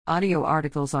Audio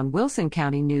articles on Wilson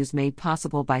County News made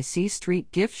possible by C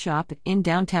Street Gift Shop in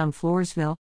downtown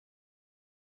Floresville.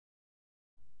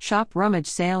 Shop Rummage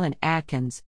Sale in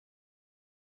Atkins.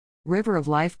 River of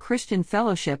Life Christian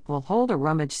Fellowship will hold a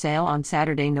rummage sale on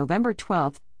Saturday, November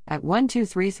 12th at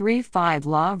 12335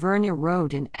 La Vernia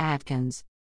Road in Atkins.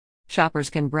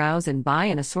 Shoppers can browse and buy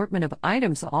an assortment of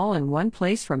items all in one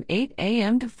place from 8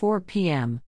 a.m. to 4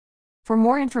 p.m. For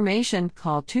more information,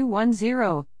 call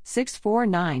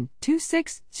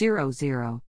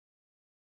 210-649-2600.